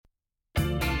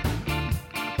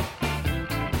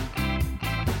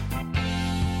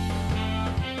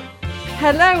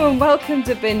Hello and welcome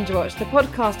to Binge Watch, the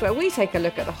podcast where we take a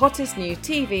look at the hottest new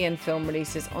TV and film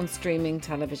releases on streaming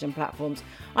television platforms.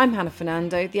 I'm Hannah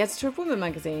Fernando, the editor of Woman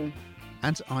magazine.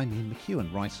 And I'm Ian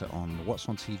McEwan, writer on What's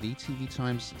on TV, TV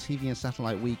Times, TV and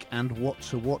Satellite Week, and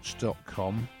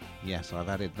WhatToWatch.com. Yes, I've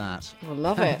added that. I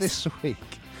love it.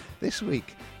 This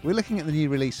week, we're looking at the new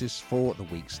releases for the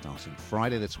week starting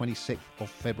Friday the 26th of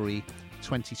February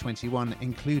 2021,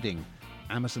 including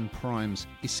Amazon Prime's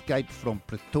Escape from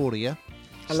Pretoria.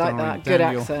 I like that. Good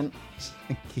accent.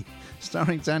 Thank you.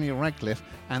 Starring Daniel Radcliffe,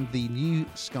 and the new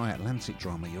Sky Atlantic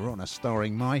drama Your Honour,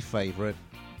 starring my favourite,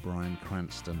 Bryan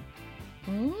Cranston.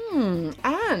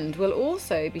 And we'll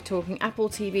also be talking Apple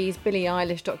TV's Billie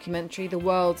Eilish documentary, The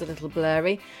World's a Little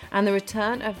Blurry, and the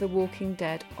return of The Walking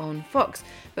Dead on Fox.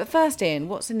 But first, Ian,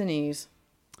 what's in the news?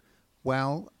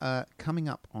 Well, coming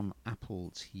up on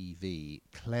Apple TV,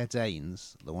 Claire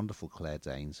Danes, the wonderful Claire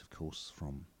Danes, of course,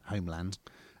 from Homeland,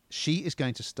 she is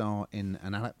going to star in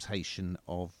an adaptation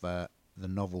of the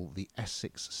novel The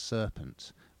Essex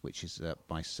Serpent, which is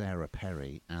by Sarah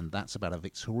Perry, and that's about a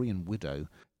Victorian widow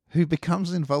who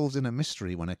becomes involved in a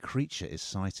mystery when a creature is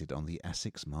sighted on the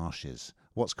Essex marshes.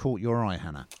 What's caught your eye,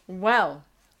 Hannah? Well,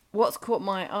 what's caught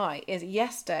my eye is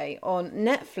Yesterday on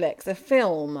Netflix, a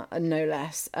film, no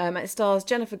less. It stars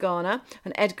Jennifer Garner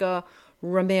and Edgar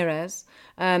Ramirez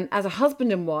as a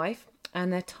husband and wife,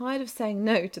 and they're tired of saying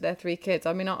no to their 3 kids.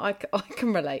 I mean, I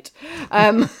can relate.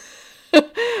 And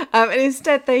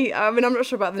instead I'm not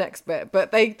sure about the next bit,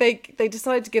 but they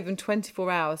decided to give them 24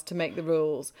 hours to make the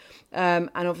rules. And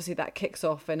obviously that kicks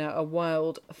off in a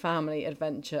wild family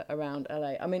adventure around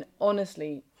LA. I mean,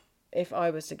 honestly, if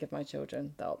I was to give my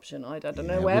children that option, I don't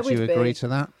know where we'd be. Would you agree to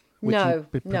that? Would you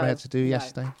be prepared to do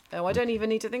Yesterday? No, I don't even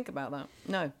need to think about that.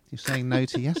 No. You're saying no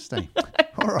to Yesterday.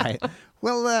 All right.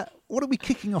 Well, what are we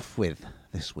kicking off with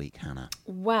this week, Hannah?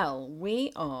 Well,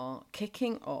 we are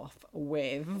kicking off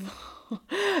with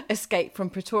Escape from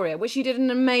Pretoria, which you did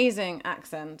an amazing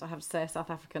accent, I have to say, a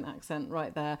South African accent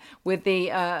right there, with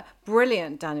the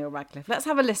brilliant Daniel Radcliffe. Let's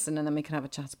have a listen and then we can have a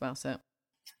chat about it.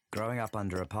 Growing up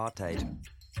under apartheid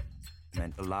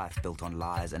meant a life built on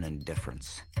lies and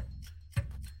indifference.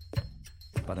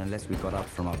 But unless we got up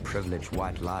from our privileged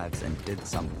white lives and did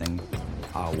something,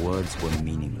 our words were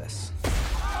meaningless.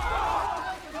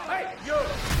 Hey, you!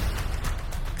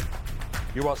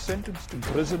 You are sentenced to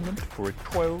imprisonment for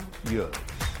 12 years.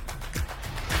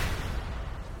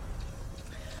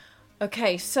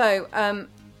 Okay, so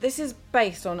this is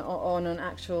based on an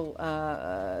actual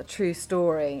true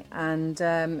story, and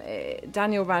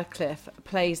Daniel Radcliffe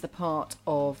plays the part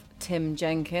of Tim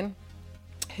Jenkin,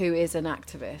 who is an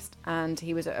activist, and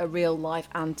he was a real life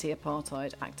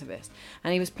anti-apartheid activist,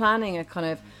 and he was planning a kind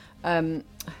of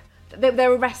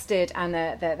they're arrested and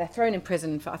they're thrown in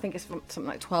prison for, I think it's something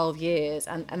like 12 years,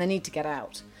 and they need to get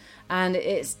out, and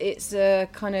it's a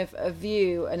kind of a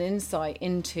view, an insight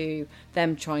into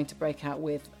them trying to break out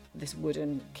with this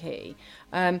wooden key.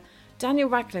 Daniel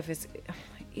Radcliffe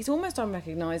he's almost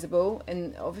unrecognisable,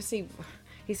 and obviously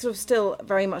he's sort of still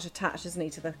very much attached, isn't he,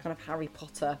 to the kind of Harry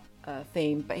Potter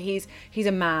theme, but he's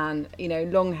a man,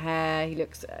 long hair. He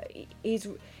looks it's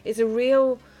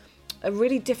a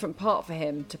really different part for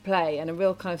him to play, and a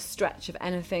real kind of stretch of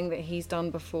anything that he's done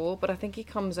before, but I think he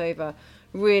comes over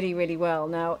really, really well.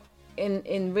 Now,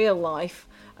 in real life,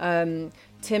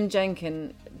 Tim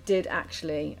Jenkin did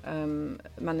actually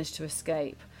manage to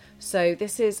escape, so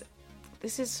this is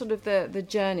sort of the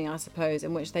journey, I suppose,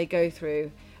 in which they go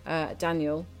through.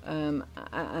 Daniel and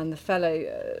the fellow,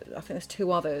 I think there's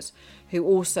 2 others who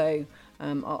also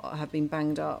have been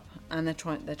banged up, and they're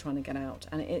trying to get out.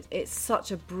 And it's such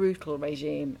a brutal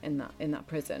regime in that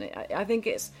prison. I think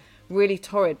it's really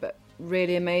torrid, but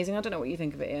really amazing. I don't know what you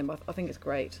think of it, Ian, but I think it's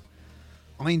great.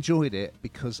 I enjoyed it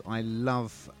because I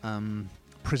love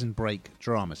prison break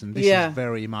dramas, and this is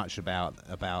very much about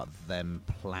them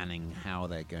planning how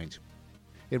they're going to.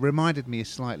 It reminded me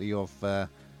slightly of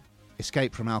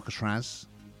Escape from Alcatraz,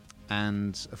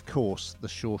 and of course The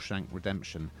Shawshank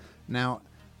Redemption. Now,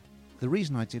 the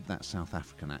reason I did that South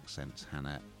African accent,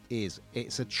 Hannah, is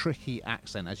it's a tricky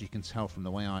accent, as you can tell from the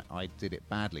way I did it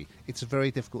badly. It's very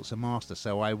difficult to master,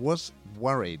 so I was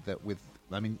worried that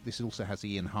this also has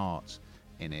Ian Hart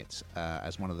in it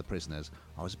as one of the prisoners.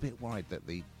 I was a bit worried that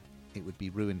it would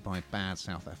be ruined by bad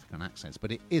South African accents,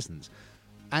 but it isn't.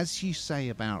 As you say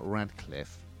about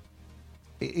Radcliffe,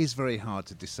 it is very hard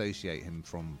to dissociate him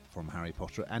from Harry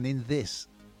Potter, and in this,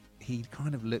 he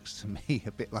kind of looks to me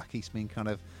a bit like he's been kind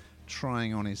of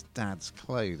trying on his dad's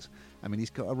clothes. I mean,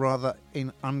 he's got a rather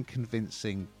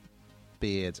unconvincing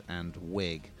beard and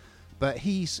wig, but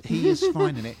he is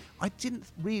fine in it. I didn't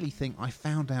really think I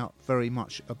found out very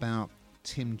much about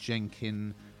Tim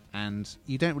Jenkin, and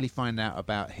you don't really find out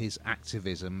about his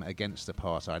activism against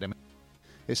apartheid. I mean,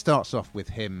 it starts off with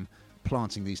him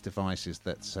planting these devices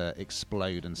that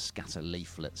explode and scatter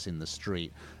leaflets in the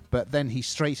street, but then he's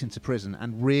straight into prison,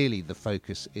 and really the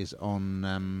focus is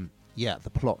on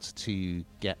the plot to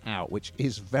get out, which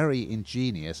is very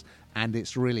ingenious, and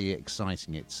it's really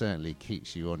exciting. It certainly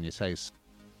keeps you on your toes.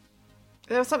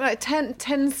 There are something like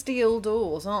 10 steel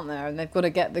doors, aren't there? And they've got to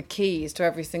get the keys to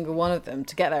every single one of them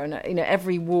to get there. And,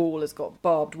 every wall has got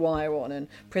barbed wire on and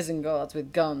prison guards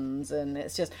with guns. And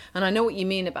it's just... And I know what you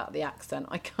mean about the accent.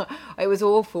 It was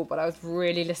awful, but I was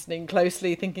really listening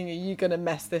closely, thinking, are you going to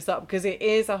mess this up? Because it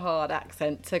is a hard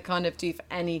accent to kind of do for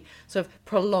any sort of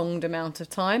prolonged amount of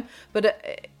time.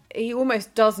 But he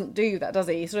almost doesn't do that, does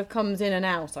he? He sort of comes in and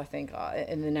out, I think,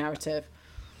 in the narrative.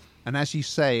 And as you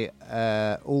say,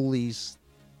 all these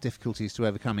difficulties to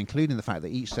overcome, including the fact that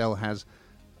each cell has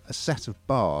a set of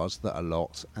bars that are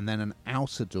locked, and then an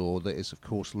outer door that is, of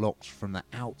course, locked from the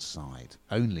outside,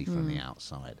 only from the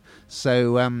outside.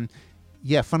 So,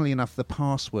 funnily enough, the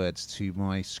passwords to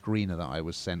my screener that I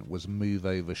was sent was Move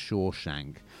Over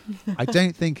Shawshank. I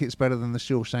don't think it's better than the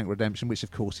Shawshank Redemption, which, of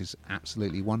course, is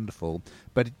absolutely wonderful.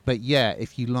 But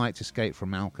if you liked Escape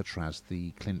from Alcatraz,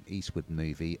 the Clint Eastwood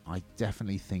movie, I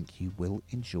definitely think you will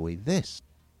enjoy this.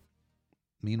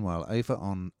 Meanwhile, over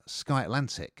on Sky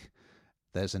Atlantic,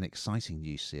 there's an exciting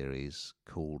new series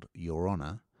called Your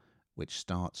Honor, which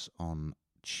starts on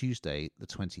Tuesday, the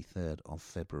 23rd of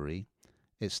February.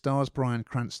 It stars Bryan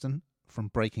Cranston from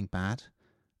Breaking Bad,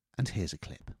 and here's a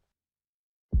clip.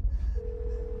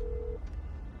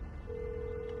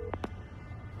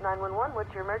 911,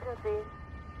 what's your emergency?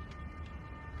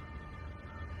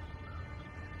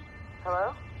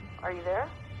 Hello? Are you there?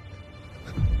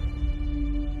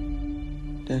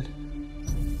 Dad,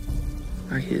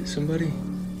 I hit somebody,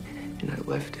 and I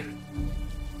left him.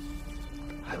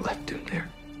 I left him there.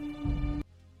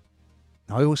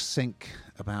 I always think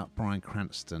about Bryan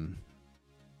Cranston.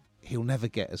 He'll never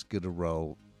get as good a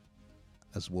role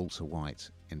as Walter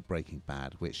White in Breaking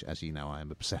Bad, which, as you know, I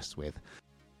am obsessed with.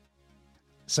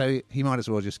 So he might as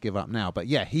well just give up now. But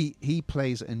yeah, he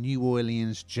plays a New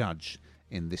Orleans judge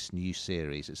in this new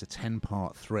series. It's a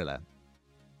 10-part thriller.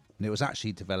 And it was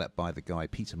actually developed by the guy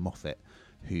Peter Moffat,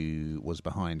 who was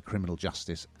behind Criminal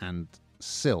Justice and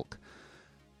Silk.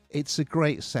 It's a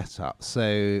great setup.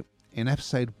 So in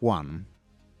episode 1,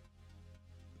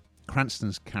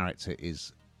 Cranston's character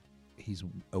he's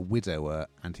a widower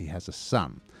and he has a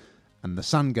son. And the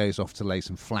son goes off to lay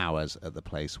some flowers at the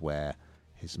place where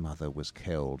his mother was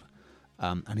killed.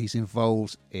 And he's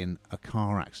involved in a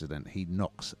car accident. He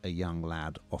knocks a young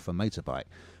lad off a motorbike.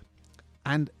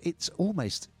 And it's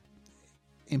almost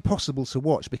impossible to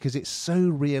watch because it's so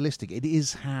realistic. It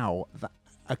is how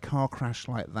a car crash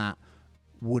like that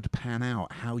would pan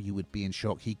out, how you would be in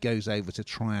shock. He goes over to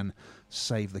try and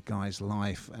save the guy's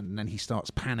life, and then he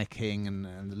starts panicking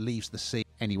and leaves the scene.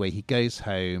 Anyway, he goes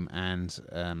home, and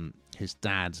his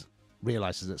dad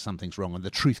realises that something's wrong, and the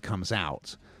truth comes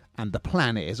out. And the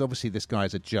plan is, obviously this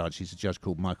guy's a judge. He's a judge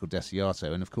called Michael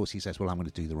Desiato. And of course he says, well, I'm going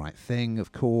to do the right thing,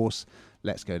 of course.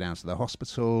 Let's go down to the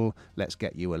hospital. Let's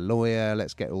get you a lawyer.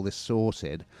 Let's get all this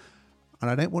sorted.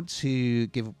 And I don't want to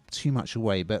give too much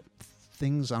away, but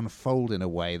things unfold in a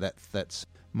way that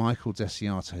Michael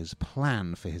Desiato's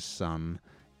plan for his son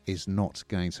is not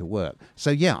going to work.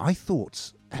 So yeah, I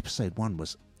thought episode 1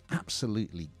 was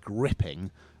absolutely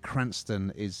gripping.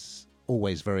 Cranston is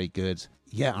always very good.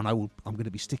 Yeah, and I'm going to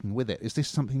be sticking with it. Is this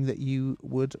something that you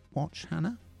would watch,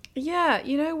 Hannah? Yeah,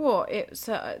 you know what? It's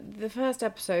the first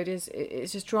episode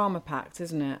it's just drama packed,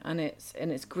 isn't it? And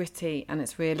it's gritty and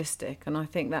it's realistic, and I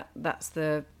think that's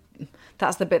the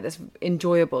bit that's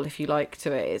enjoyable, if you like,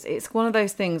 to it. It's one of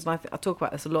those things, and I talk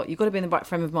about this a lot. You've got to be in the right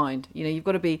frame of mind. You know, you've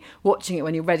got to be watching it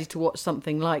when you're ready to watch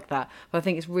something like that. But I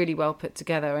think it's really well put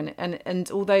together,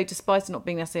 and although despite it not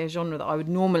being necessarily a genre that I would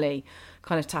normally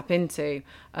kind of tap into,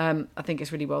 I think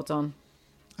it's really well done.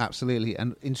 Absolutely,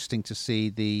 and interesting to see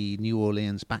the New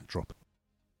Orleans backdrop.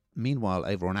 Meanwhile,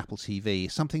 over on Apple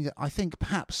TV, something that I think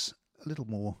perhaps a little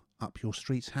more up your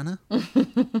streets, Hannah?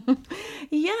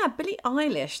 Yeah, Billie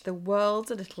Eilish, The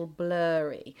World's a Little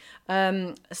Blurry.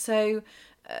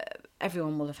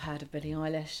 Everyone will have heard of Billie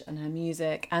Eilish and her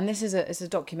music, and this is a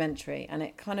documentary, and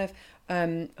it kind of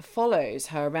follows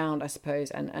her around, I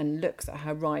suppose, and looks at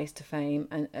her rise to fame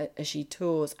and as she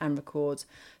tours and records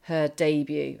her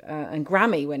debut and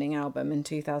Grammy-winning album in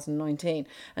 2019.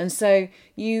 And so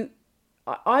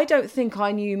I don't think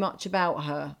I knew much about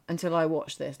her until I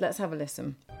watched this. Let's have a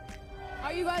listen.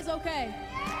 Are you guys okay?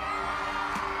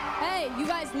 Hey, you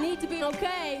guys need to be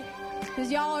okay. Because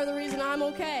y'all are the reason I'm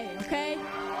okay, okay?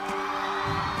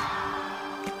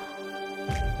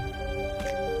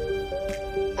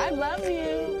 I love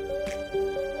you.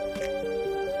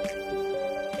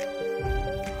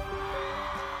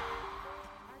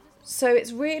 So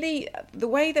it's really, the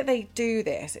way that they do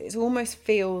this, it almost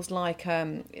feels like,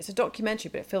 it's a documentary,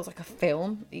 but it feels like a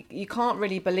film. You can't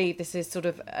really believe this is sort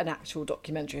of an actual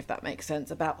documentary, if that makes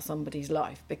sense, about somebody's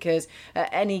life, because at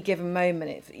any given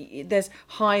moment, there's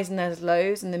highs and there's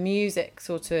lows, and the music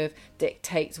sort of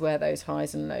dictates where those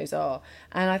highs and lows are.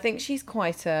 And I think she's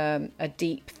quite a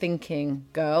deep thinking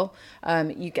girl.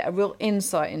 You get a real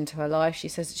insight into her life. She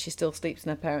says that she still sleeps in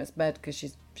her parents' bed because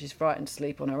she's frightened to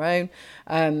sleep on her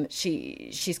own.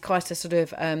 She's quite a sort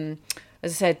of, as I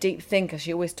said, deep thinker.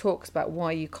 She always talks about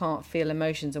why you can't feel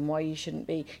emotions and why you should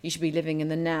be living in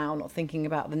the now, not thinking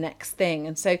about the next thing.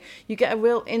 And so you get a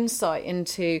real insight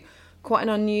into quite an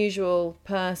unusual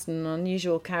person, an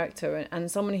unusual character, and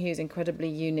someone who's incredibly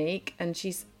unique. And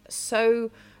she's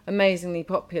so amazingly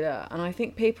popular. And I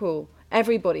think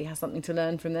everybody has something to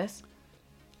learn from this.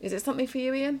 Is it something for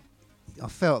you, Ian? I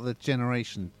felt the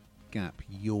generation gap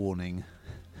yawning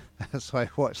as I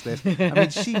watched this. I mean,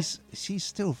 she's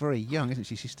still very young, isn't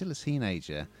she? She's still a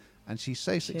teenager, and she's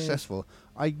so successful.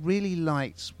 I really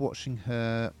liked watching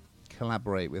her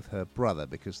collaborate with her brother,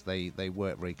 because they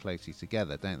work very closely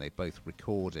together, don't they? Both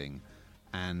recording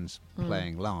and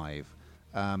playing live.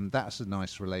 That's a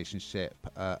nice relationship.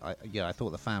 I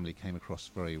thought the family came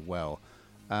across very well.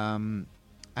 And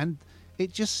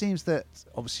it just seems that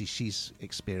obviously she's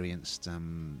experienced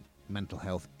mental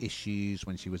health issues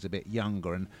when she was a bit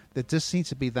younger, and there does seem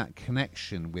to be that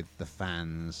connection with the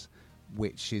fans,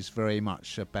 which is very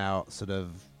much about sort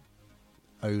of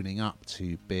owning up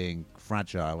to being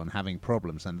fragile and having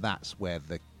problems, and that's where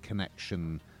the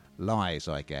connection lies,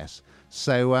 I guess.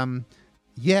 So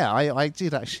I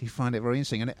did actually find it very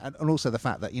interesting, and also the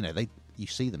fact that you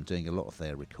see them doing a lot of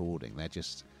their recording. They're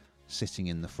just sitting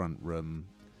in the front room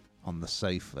on the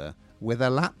sofa with a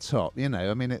laptop.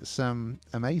 I mean, it's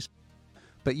amazing.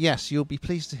 But yes, you'll be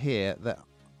pleased to hear that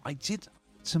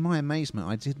to my amazement,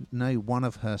 I didn't know one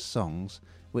of her songs,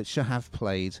 which I have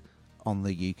played on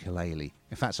the ukulele.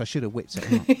 In fact, I should have whipped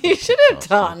it out. You should have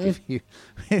done. Give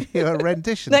you a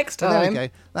rendition. Next time. But there we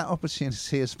go. That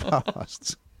opportunity has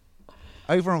passed.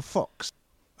 Over on Fox,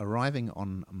 arriving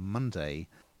on Monday,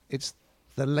 it's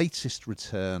the latest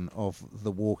return of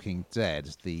The Walking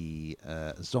Dead, the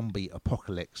zombie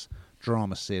apocalypse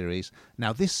drama series.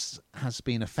 Now, this has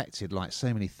been affected, like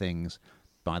so many things,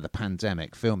 by the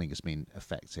pandemic. Filming has been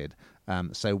affected.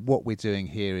 So what we're doing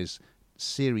here is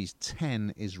Series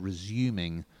 10 is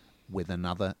resuming with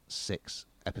another 6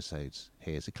 episodes.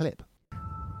 Here's a clip.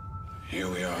 Here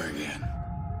we are again.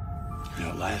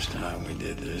 Last time we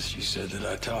did this, you said that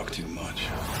I talk too much.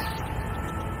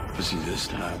 But see, this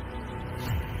time,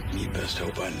 you best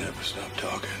hope I never stop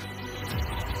talking.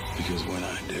 Because when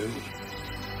I do,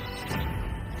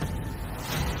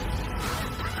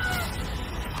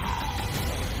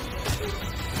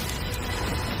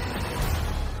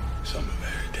 something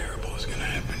very terrible is going to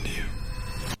happen to you.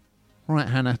 Right,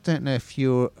 Hannah, don't know if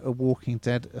you're a Walking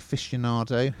Dead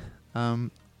aficionado.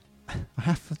 I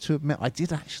have to admit, I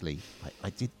did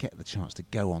get the chance to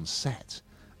go on set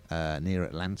near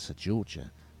Atlanta,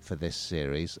 Georgia, for this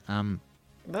series.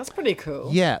 That's pretty cool.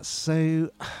 Yeah,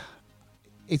 so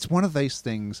it's one of those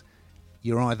things,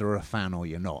 you're either a fan or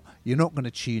you're not. You're not going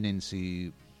to tune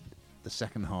into the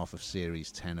second half of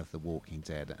Series 10 of The Walking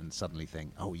Dead and suddenly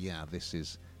think, oh yeah, this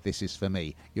is for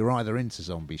me. You're either into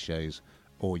zombie shows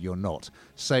or you're not.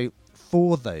 So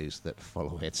for those that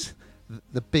follow it,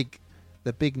 the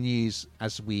big news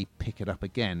as we pick it up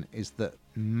again is that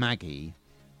Maggie,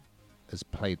 as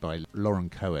played by Lauren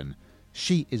Cohen,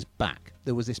 she is back.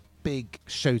 There was this big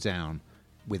showdown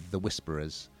with the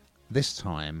Whisperers. This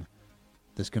time,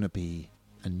 there's going to be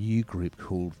a new group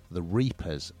called the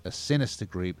Reapers, a sinister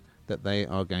group that they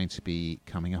are going to be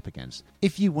coming up against.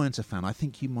 If you weren't a fan, I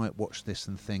think you might watch this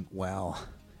and think, well,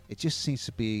 it just seems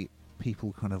to be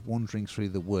people kind of wandering through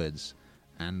the woods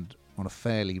and on a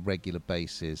fairly regular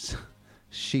basis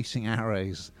shooting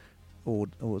arrows or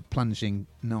plunging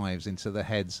knives into the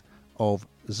heads of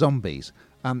zombies.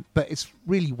 But it's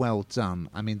really well done.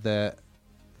 I mean, the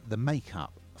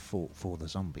makeup for the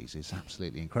zombies is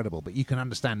absolutely incredible. But you can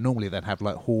understand normally they'd have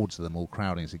like hordes of them all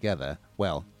crowding together.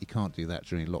 Well, you can't do that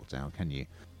during lockdown, can you?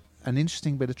 An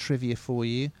interesting bit of trivia for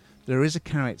you. There is a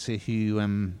character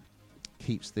who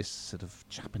keeps this sort of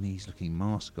Japanese-looking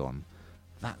mask on.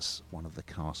 That's one of the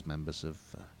cast members of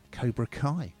Cobra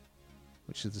Kai.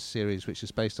 which is the series which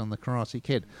is based on the Karate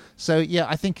Kid. So, yeah,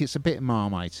 I think it's a bit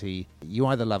Marmite-y. You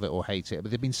either love it or hate it, but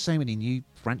there have been so many new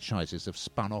franchises have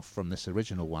spun off from this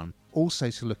original one.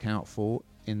 Also to look out for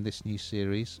in this new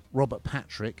series, Robert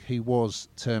Patrick, who was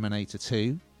Terminator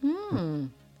 2.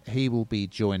 He will be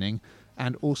joining.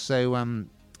 And also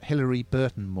Hilary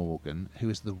Burton Morgan, who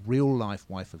is the real-life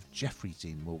wife of Jeffrey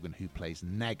Dean Morgan, who plays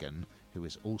Negan, who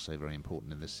is also very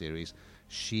important in this series.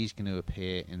 She's going to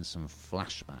appear in some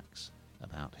flashbacks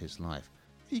about his life.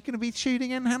 Are you going to be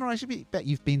tuning in, Hannah? I bet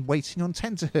you've been waiting on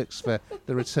tenterhooks for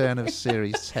the return of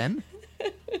Series 10.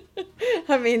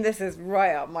 I mean, this is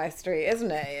right up my street,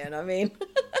 isn't it, Ian? I mean,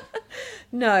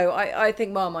 no, I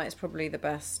think Marmite is probably the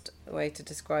best way to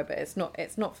describe it.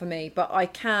 It's not for me, but I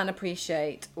can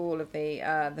appreciate all of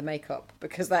the makeup,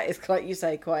 because that is, like you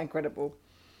say, quite incredible.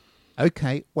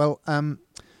 Okay, well,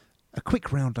 a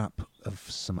quick roundup of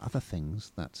some other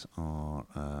things that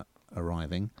are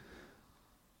arriving.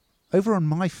 Over on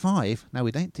My5, now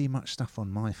we don't do much stuff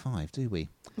on My5, do we?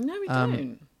 No, we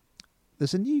don't.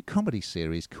 There's a new comedy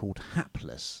series called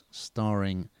Hapless,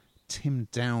 starring Tim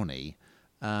Downey,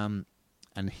 and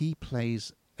he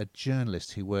plays a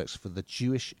journalist who works for the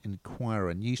Jewish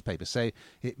Inquirer newspaper. So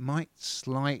it might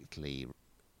slightly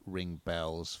ring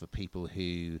bells for people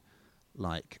who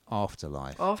like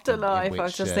Afterlife. Which, I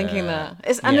was just thinking that.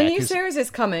 And the new series is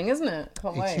coming, isn't it?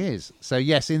 Can't wait. It is. So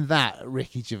yes, in that,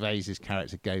 Ricky Gervais's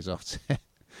character goes off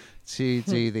to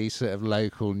do these sort of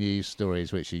local news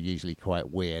stories, which are usually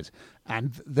quite weird.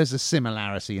 And there's a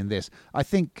similarity in this. I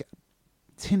think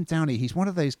Tim Downey, he's one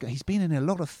of those guys, he's been in a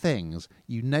lot of things.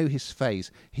 You know his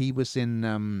face. He was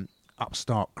in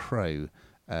Upstart Crow,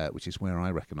 which is where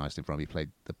I recognised him from. He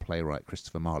played the playwright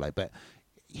Christopher Marlowe. But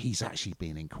he's actually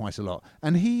been in quite a lot.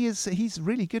 And he's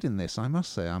really good in this, I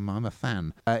must say. I'm a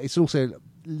fan. It's also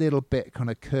a little bit kind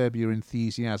of Curb Your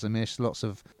Enthusiasm-ish, lots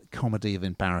of comedy of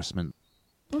embarrassment.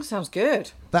 Oh, sounds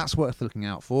good. That's worth looking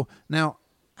out for. Now,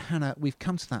 Hannah, we've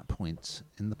come to that point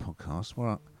in the podcast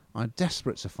where I'm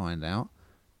desperate to find out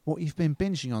what you've been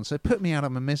binging on. So put me out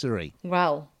of my misery.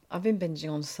 Well, I've been binging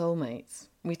on Soulmates.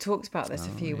 We talked about this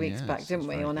a few weeks back, didn't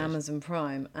we, on Amazon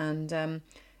Prime? And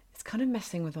it's kind of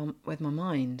messing with my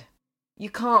mind. You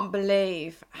can't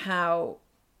believe how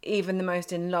even the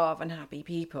most in love and happy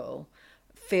people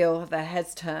feel their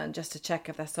heads turn just to check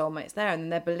if their soulmate's there, and then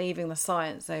they're believing the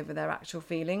science over their actual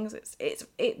feelings.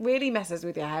 It really messes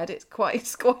with your head. It's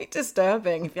quite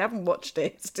disturbing. If you haven't watched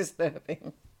it, it's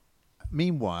disturbing.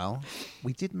 Meanwhile,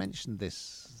 we did mention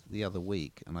this the other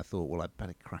week, and I thought, well, I'd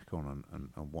better crack on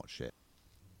and watch it.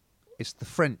 It's the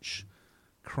French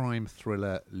crime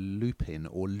thriller Lupin,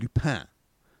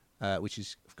 which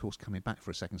is, of course, coming back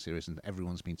for a second series, and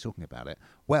everyone's been talking about it.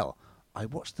 Well, I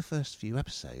watched the first few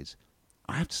episodes.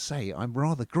 I have to say, I'm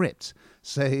rather gripped.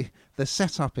 So the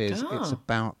setup is it's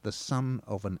about the son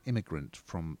of an immigrant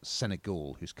from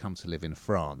Senegal who's come to live in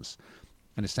France.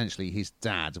 And essentially his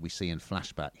dad, we see in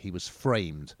flashback, he was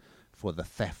framed for the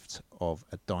theft of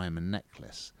a diamond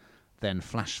necklace. Then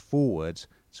flash forward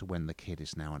to when the kid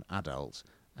is now an adult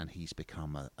and he's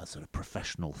become a sort of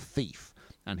professional thief.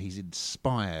 And he's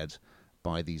inspired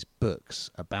by these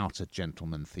books about a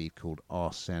gentleman thief called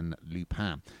Arsène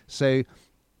Lupin. So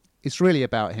it's really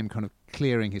about him kind of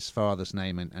clearing his father's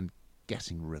name and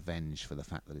getting revenge for the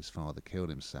fact that his father killed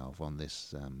himself on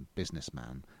this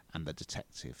businessman and the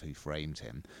detective who framed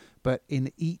him. But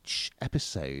in each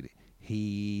episode,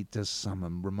 he does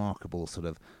some remarkable sort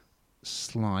of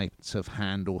sleight of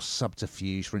hand or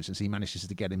subterfuge. For instance, he manages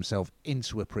to get himself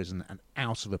into a prison and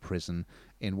out of a prison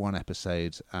in one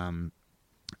episode,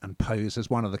 and pose as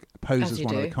one of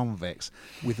the convicts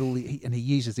with and he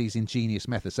uses these ingenious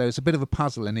methods. So it's a bit of a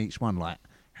puzzle in each one. Like,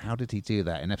 how did he do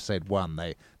that? In episode 1,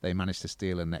 they managed to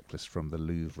steal a necklace from the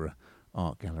Louvre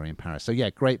Art Gallery in Paris. So yeah,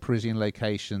 great Parisian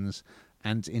locations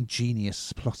and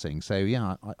ingenious plotting. So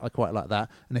yeah, I quite like that.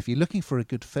 And if you're looking for a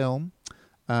good film,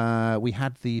 we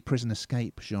had the prison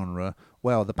escape genre.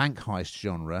 Well, the bank heist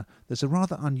genre. There's a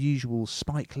rather unusual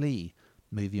Spike Lee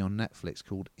movie on Netflix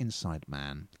called Inside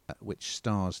Man, which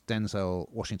stars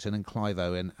Denzel Washington and Clive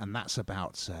Owen, and that's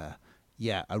about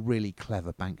a really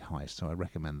clever bank heist, so I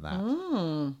recommend that.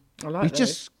 I like We've those.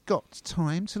 just got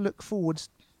time to look forward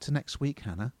to next week,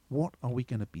 Hannah. What are we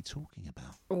going to be talking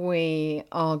about? We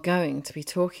are going to be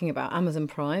talking about Amazon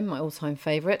Prime, my all-time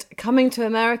favourite, coming to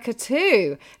America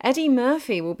too. Eddie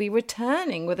Murphy will be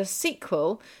returning with a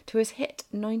sequel to his hit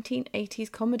 1980s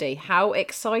comedy. How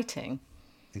exciting.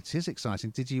 It is exciting.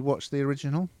 Did you watch the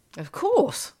original? Of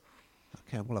course.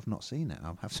 Okay, well, I've not seen it.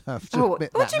 I'll have to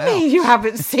admit what that do you mean you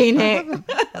haven't seen it?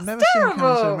 I've never seen Coming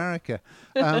to America.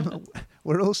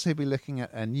 We'll also be looking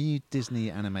at a new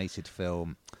Disney animated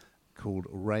film called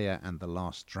Raya and the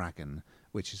Last Dragon,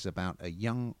 which is about a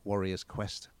young warrior's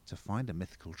quest to find a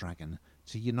mythical dragon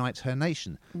to unite her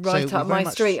nation. Right up my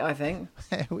street, I think.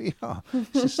 There we are.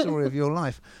 It's the story of your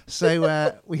life.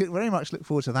 So we very much look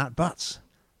forward to that. But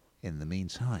in the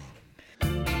meantime,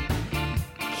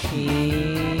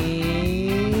 keep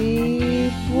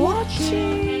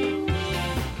watching.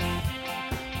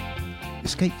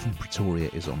 Escape from Pretoria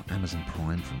is on Amazon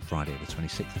Prime from Friday the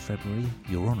 26th of February.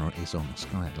 Your Honour is on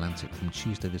Sky Atlantic from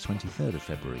Tuesday the 23rd of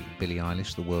February. Billie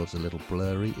Eilish, The World's a Little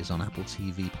Blurry is on Apple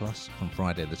TV Plus from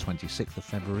Friday the 26th of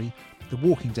February. The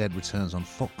Walking Dead returns on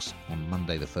Fox on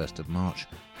Monday the 1st of March.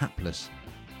 Hapless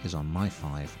is on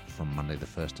My5 from Monday the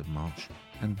 1st of March.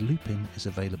 And Lupin is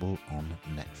available on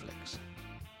Netflix.